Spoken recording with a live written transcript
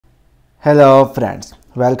Hello friends,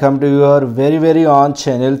 welcome to your very own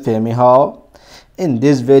channel Femi How. In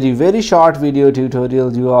this very short video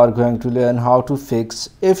tutorial you are going to learn how to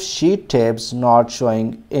fix if sheet tabs not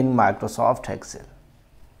showing in Microsoft Excel,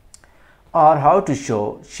 or how to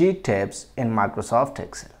show sheet tabs in Microsoft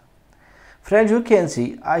Excel. Friends, you can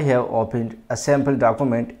see I have opened a sample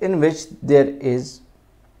document in which there is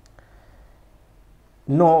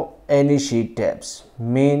no any sheet tabs,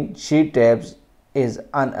 mean sheet tabs is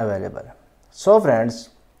unavailable. So friends,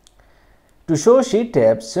 to show sheet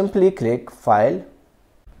tabs, simply click File,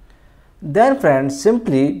 then friends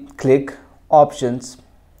simply click Options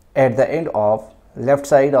at the end of left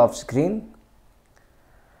side of screen.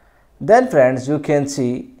 Then friends, you can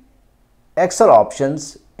see Excel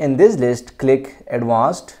options. In this list, click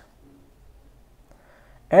Advanced,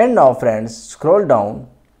 and now friends scroll down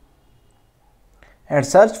and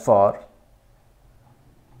search for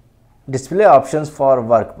Display options for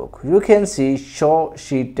workbook. You can see show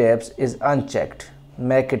sheet tabs is unchecked.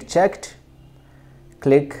 Make it checked.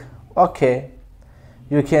 Click OK.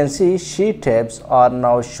 You can see sheet tabs are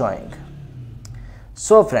now showing.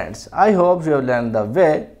 So friends, I hope you have learned the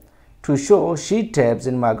way to show sheet tabs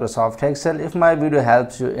in Microsoft Excel. If my video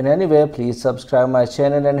helps you in any way, please subscribe my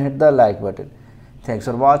channel and hit the like button. Thanks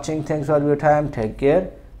for watching. Thanks for your time. Take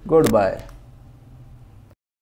care. Goodbye.